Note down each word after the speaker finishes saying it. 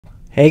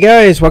Hey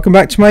guys, welcome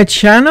back to my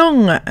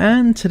channel,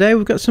 and today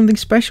we've got something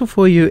special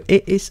for you.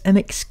 It is an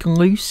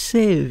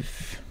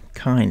exclusive,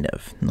 kind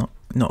of,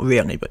 not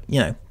really, but you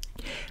know,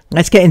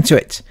 let's get into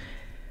it.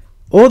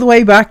 All the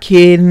way back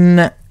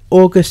in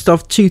August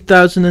of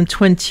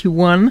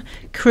 2021,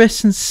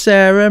 Chris and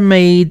Sarah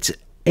made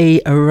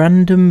a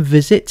random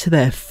visit to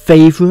their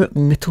favourite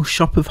little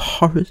shop of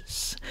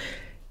horrors,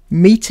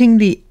 meeting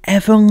the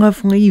ever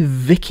lovely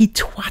Vicky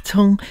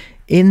Twattle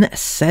in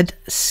said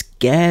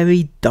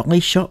scary dolly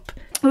shop.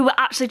 We were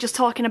actually just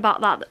talking about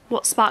that,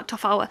 what sparked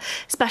off our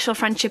special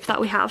friendship that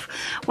we have,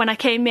 when I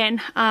came in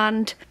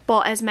and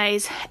bought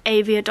Esme's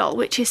Avia doll,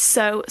 which is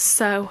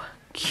so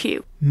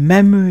cute.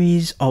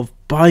 Memories of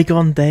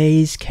bygone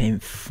days came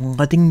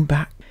flooding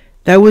back.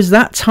 There was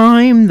that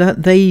time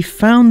that they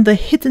found the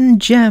hidden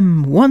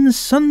gem one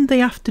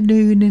Sunday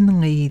afternoon in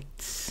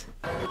Leeds.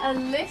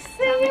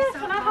 Alyssa,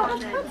 can I have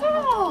a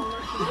cuddle?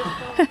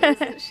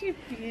 Isn't she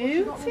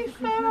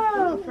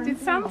beautiful? Did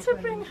Santa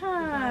bring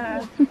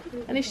her?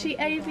 And is she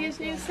Avia's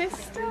new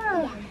sister?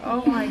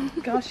 Oh my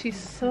gosh, she's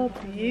so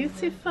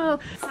beautiful.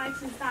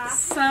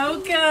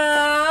 So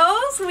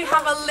girls, we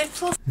have a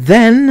little...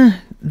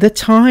 Then, the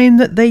time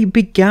that they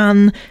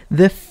began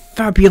the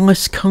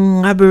fabulous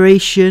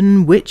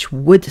collaboration which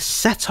would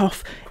set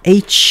off a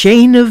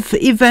chain of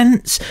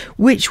events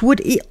which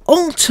would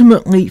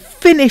ultimately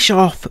finish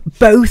off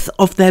both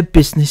of their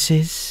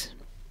businesses.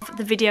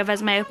 The video of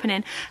Esme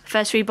opening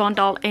first reborn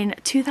doll in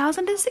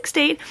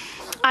 2016.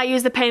 I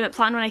used the payment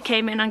plan when I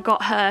came in and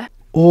got her.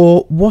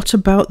 Or what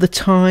about the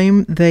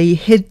time they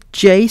hid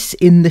Jace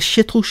in the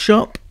shittle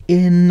shop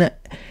in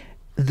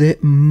the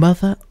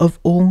mother of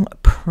all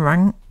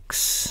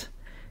pranks?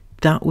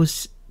 That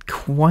was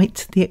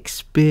quite the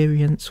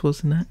experience,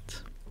 wasn't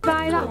it?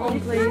 Buy that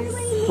one,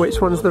 please. Which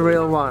one's the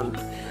real one?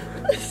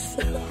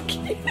 So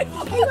cute. It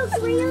looks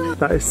real.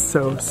 That is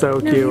so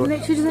cute. No, it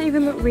literally doesn't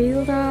even look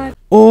real, Dad.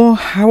 Or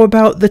how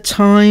about the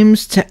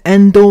times to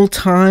end all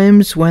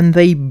times when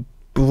they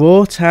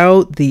brought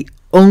out the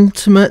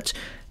ultimate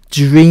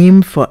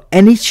dream for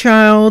any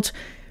child,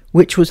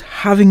 which was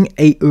having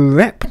a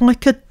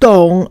replica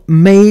doll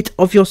made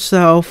of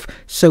yourself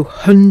so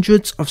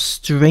hundreds of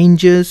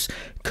strangers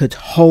could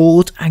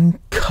hold and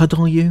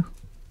cuddle you.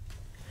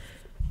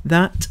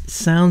 That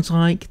sounds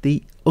like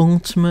the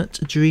ultimate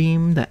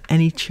dream that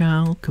any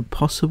child could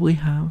possibly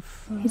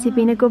have. Has he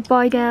been a good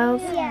boy,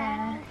 girls?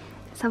 Yeah.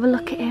 Let's have a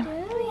look at him.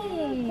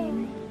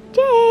 Brilliant.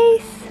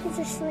 Jace! He's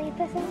asleep,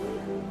 I think.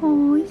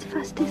 Oh, he's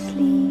fast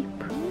asleep.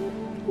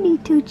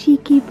 Little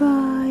cheeky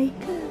boy.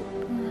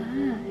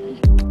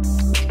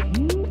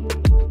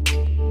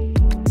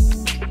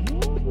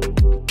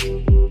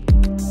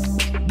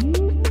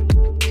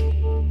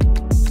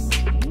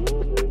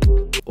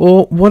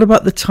 Or what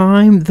about the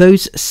time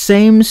those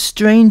same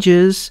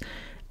strangers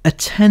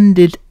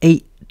attended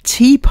a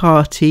tea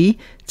party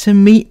to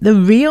meet the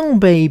real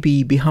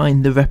baby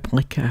behind the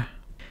replica?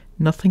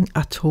 Nothing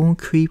at all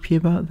creepy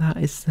about that,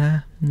 is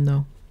there?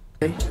 No.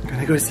 Hey,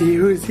 gonna go see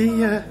who's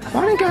here.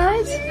 Morning,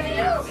 guys.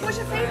 What's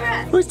your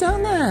favourite? Who's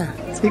down there?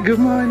 Say good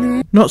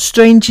morning. Not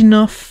strange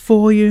enough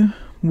for you?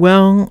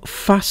 Well,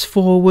 fast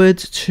forward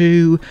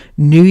to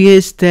New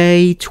Year's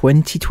Day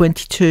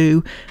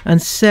 2022 and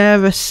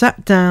Sarah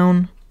sat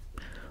down,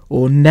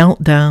 or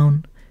knelt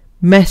down,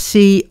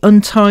 messy,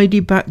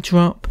 untidy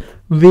backdrop,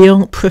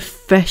 real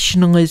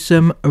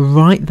professionalism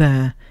right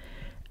there,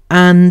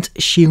 and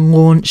she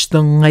launched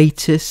the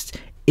latest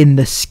in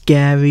the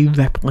scary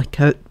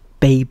replica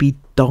baby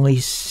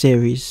dollies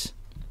series.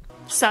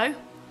 So,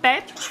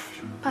 babe,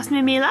 pass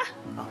me Mila.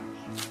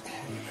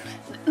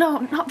 No,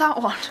 not that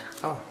one.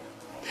 Oh.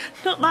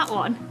 Not that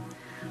one.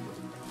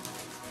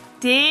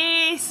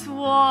 This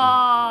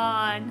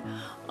one.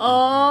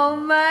 Oh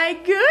my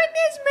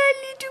goodness, my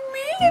little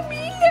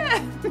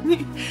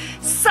Mila.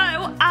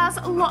 So, as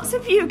lots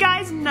of you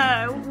guys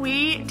know,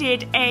 we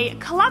did a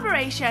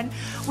collaboration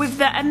with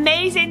the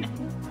amazing,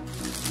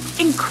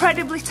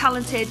 incredibly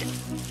talented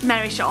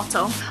Mary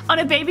Shortle on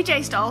a baby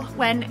Jace doll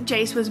when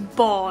Jace was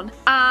born.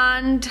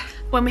 And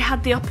when we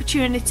had the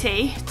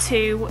opportunity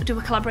to do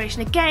a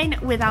collaboration again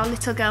with our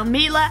little girl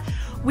Mila,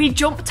 we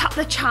jumped at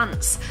the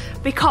chance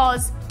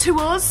because to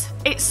us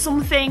it's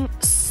something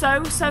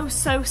so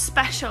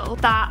special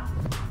that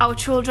our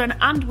children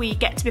and we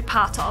get to be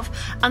part of,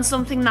 and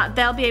something that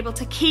they'll be able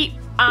to keep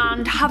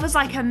and have as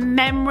like a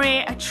memory,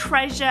 a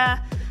treasure.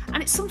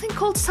 And it's something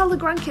cool to tell the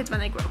grandkids when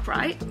they grow up,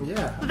 right? Yeah.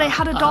 That they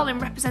had a doll in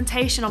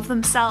representation of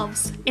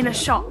themselves in a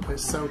shop.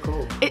 It's so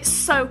cool. It's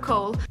so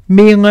cool.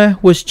 Mila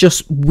was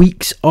just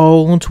weeks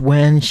old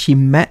when she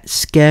met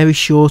Scary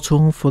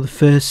Shortle for the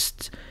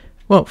first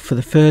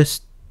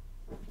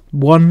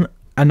one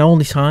and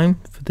only time,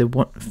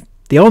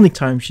 the only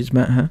time she's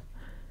met her.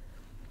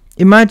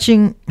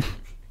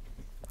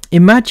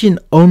 Imagine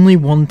only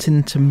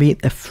wanting to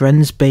meet a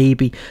friend's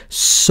baby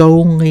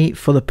solely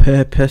for the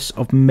purpose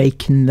of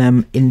making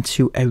them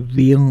into a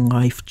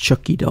real-life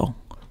Chucky doll.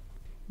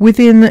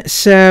 Within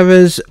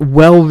Sarah's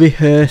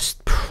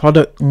well-rehearsed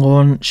product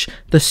launch,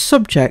 the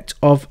subject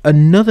of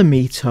another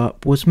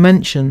meetup was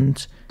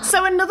mentioned,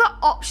 So another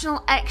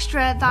optional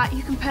extra that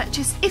you can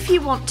purchase if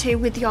you want to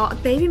with your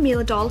baby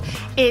Mila doll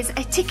is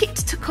a ticket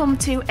to come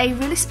to a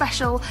really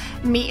special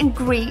meet and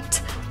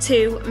greet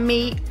to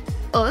meet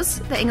us,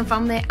 the Ingham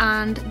family,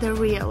 and the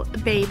real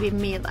baby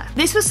Mila.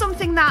 This was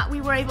something that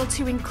we were able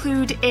to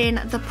include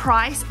in the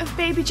price of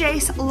baby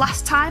Jace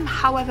last time.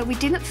 However, we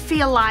didn't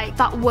feel like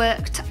that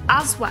worked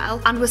as well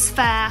and was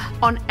fair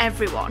on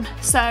everyone.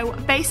 So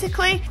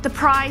basically the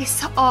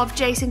price of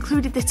Jace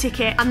included the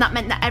ticket, and that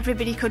meant that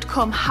everybody could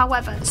come.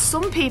 However,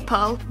 some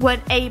people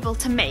weren't able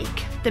to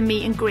make the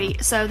meet and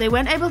greet, so they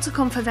weren't able to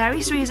come for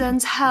various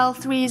reasons,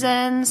 health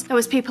reasons. There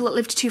was people that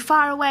lived too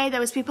far away, there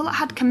was people that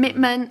had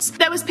commitments,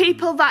 there was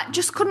people that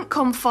just couldn't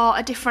come for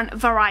a different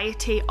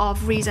variety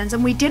of reasons,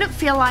 and we didn't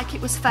feel like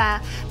it was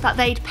fair that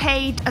they'd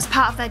paid as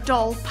part of their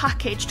doll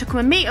package to come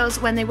and meet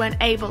us when they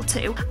weren't able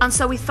to. And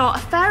so we thought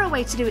a fairer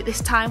way to do it this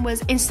time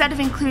was, instead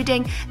of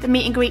including the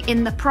meet and greet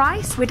in the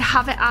price, we'd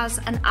have it as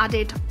an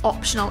added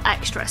optional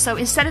extra. So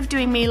instead of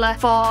doing Mila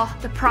for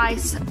the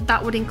price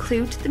that would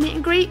include the meet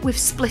and greet, we've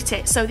split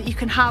it so that you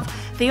can have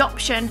the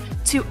option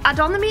to add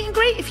on the meet and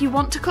greet if you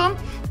want to come,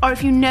 or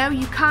if you know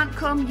you can't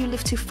come, you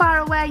live too far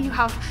away, you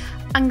have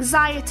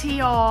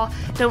anxiety or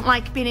don't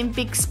like being in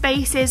big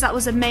spaces. That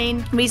was a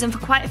main reason for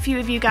quite a few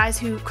of you guys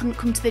who couldn't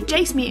come to the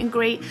Jace meet and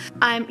greet.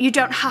 You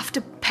don't have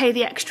to pay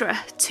the extra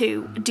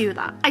to do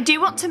that. I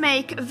do want to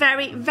make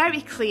very,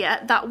 very clear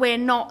that we're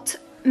not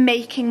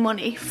making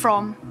money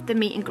from the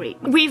meet and greet.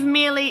 We've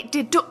merely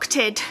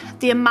deducted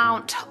the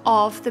amount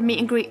of the meet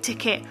and greet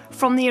ticket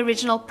from the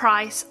original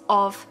price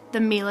of the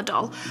Mila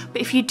doll. But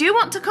if you do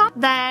want to come,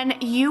 then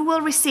you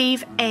will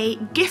receive a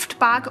gift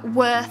bag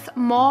worth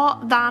more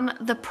than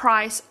the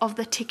price of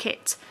the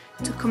ticket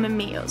to come and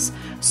meet us.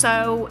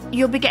 So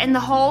you'll be getting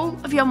the whole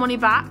of your money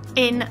back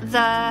in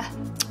the,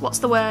 what's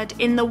the word,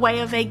 in the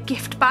way of a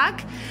gift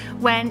bag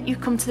when you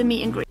come to the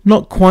meet and greet.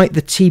 Not quite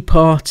the tea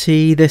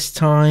party this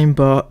time,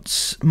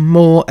 but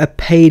more a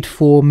paid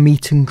for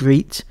meet and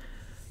greet.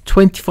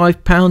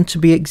 £25 to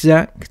be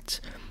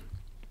exact.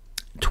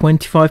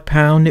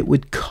 £25 it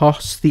would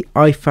cost the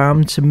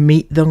IFAM to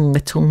meet the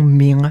little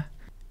Mila.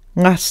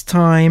 Last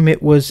time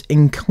it was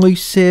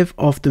inclusive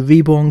of the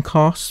reborn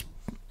cost.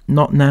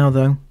 Not now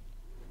though.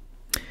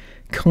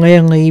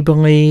 Clearly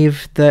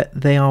believe that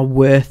they are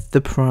worth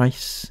the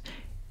price.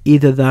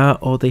 Either that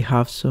or they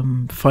have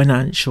some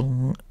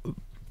financial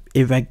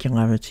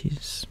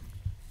irregularities.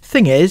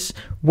 Thing is,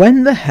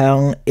 when the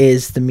hell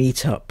is the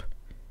meetup?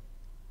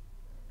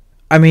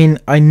 I mean,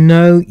 I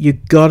know you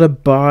gotta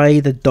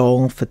buy the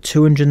doll for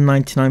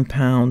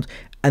 £299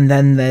 and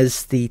then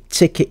there's the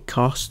ticket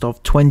cost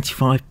of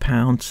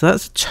 £25, so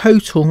that's a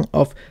total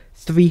of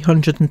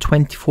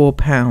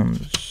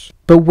 £324.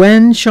 But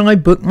when shall I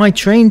book my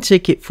train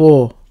ticket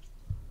for?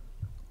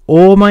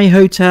 Or my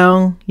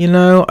hotel? You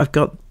know, I've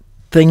got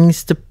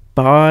things to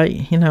buy,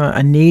 you know,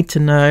 I need to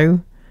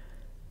know.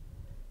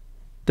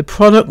 The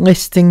product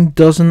listing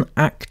doesn't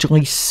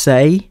actually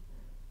say,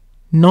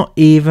 not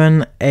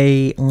even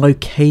a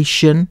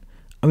location.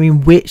 I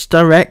mean, which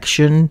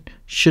direction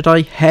should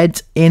I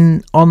head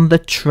in on the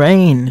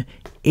train?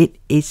 It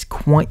is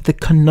quite the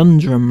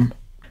conundrum.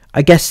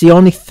 I guess the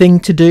only thing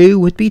to do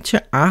would be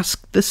to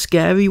ask the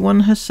scary one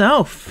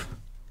herself.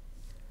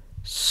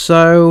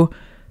 So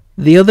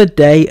the other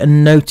day a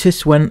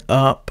notice went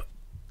up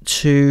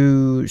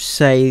to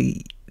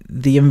say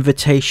the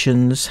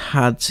invitations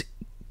had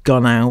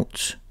gone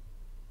out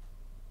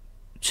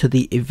to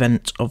the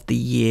event of the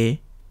year.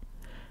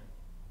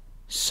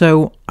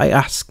 So I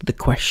asked the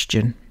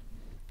question,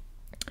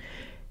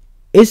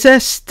 is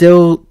there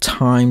still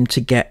time to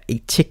get a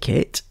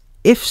ticket?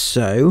 If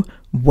so,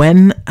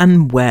 when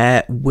and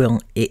where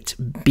will it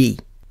be?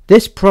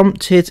 This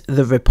prompted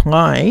the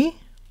reply,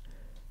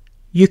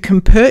 you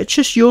can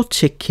purchase your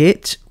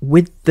ticket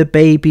with the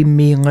baby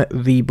Mila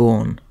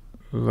reborn.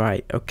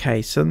 Right,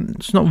 okay, so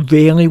it's not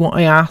really what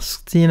I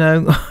asked, you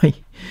know.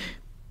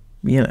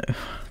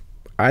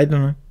 I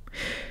don't know.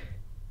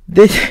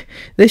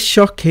 This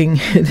shocking,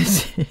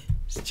 it's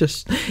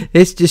just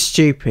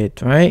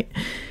stupid, right?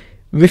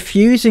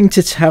 Refusing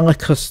to tell a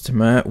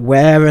customer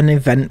where an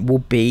event will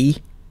be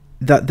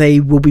that they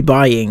will be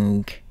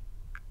buying.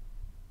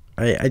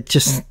 I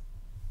just,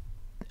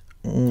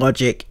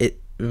 logic it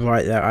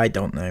right there, I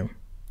don't know.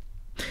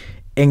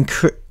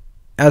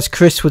 As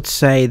Chris would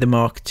say, the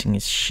marketing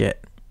is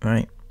shit,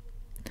 right?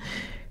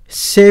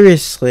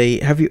 Seriously,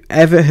 have you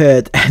ever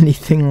heard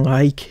anything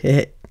like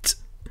it?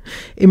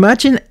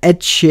 Imagine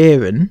Ed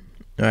Sheeran,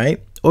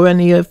 right? Or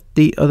any of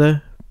the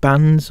other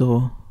bands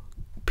or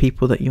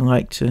people that you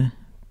like to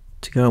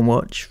go and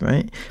watch,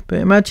 right? But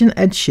imagine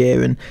Ed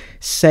Sheeran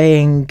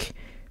saying,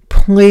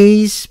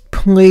 please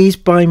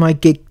buy my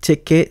gig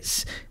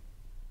tickets,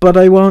 but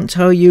I won't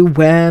tell you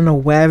when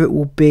or where it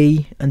will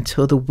be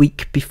until the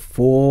week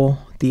before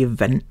the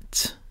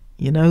event.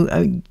 You know,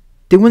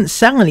 they wouldn't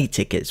sell any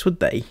tickets,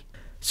 would they?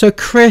 So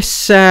Chris,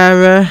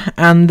 Sarah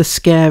and the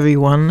scary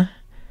one,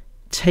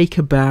 take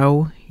a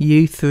bow.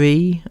 You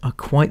three are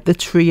quite the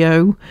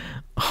trio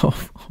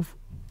of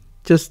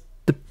just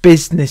the the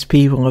business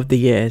people of the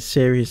year,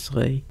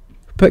 seriously.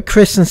 But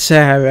Chris and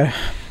Sarah,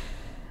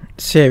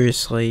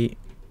 seriously,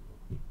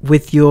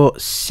 with your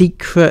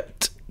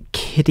secret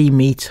kiddie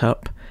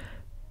meetup,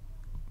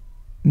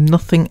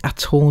 nothing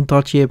at all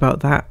dodgy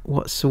about that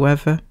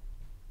whatsoever.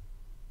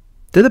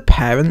 Do the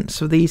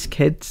parents of these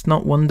kids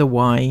not wonder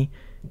why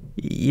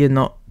you're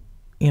not,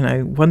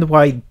 wonder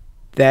why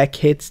their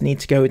kids need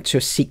to go into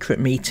a secret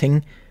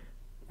meeting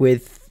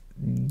with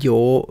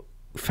your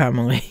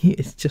family?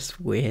 It's just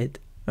weird.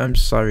 I'm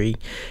sorry.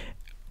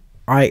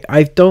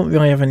 I don't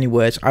really have any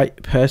words. I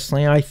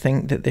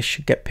think that this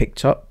should get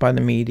picked up by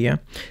the media.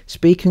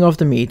 Speaking of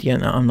the media,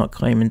 and I'm not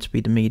claiming to be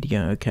the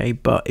media, okay,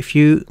 but if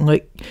you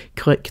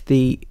click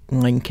the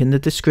link in the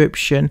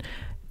description,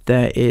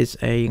 there is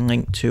a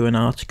link to an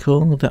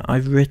article that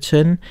I've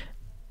written,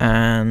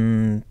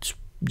 and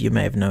you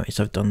may have noticed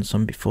I've done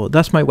some before.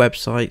 That's my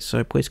website,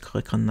 so please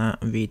click on that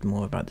and read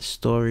more about the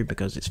story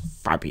because it's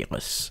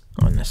fabulous,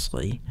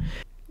 honestly.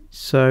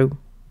 So,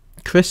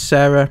 Chris,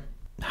 Sarah,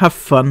 have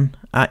fun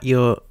at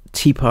your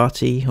tea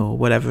party or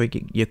whatever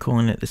you're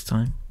calling it this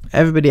time.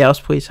 Everybody else,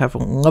 please have a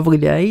lovely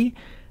day.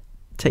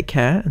 Take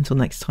care. Until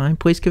next time,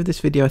 please give this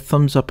video a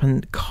thumbs up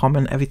and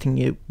comment everything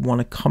you want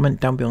to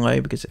comment down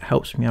below because it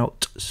helps me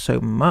out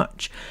so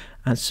much.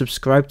 And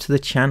subscribe to the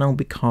channel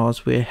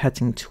because we're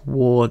heading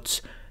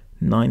towards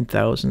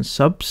 9,000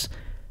 subs.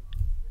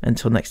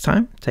 Until next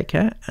time, take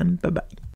care and bye bye.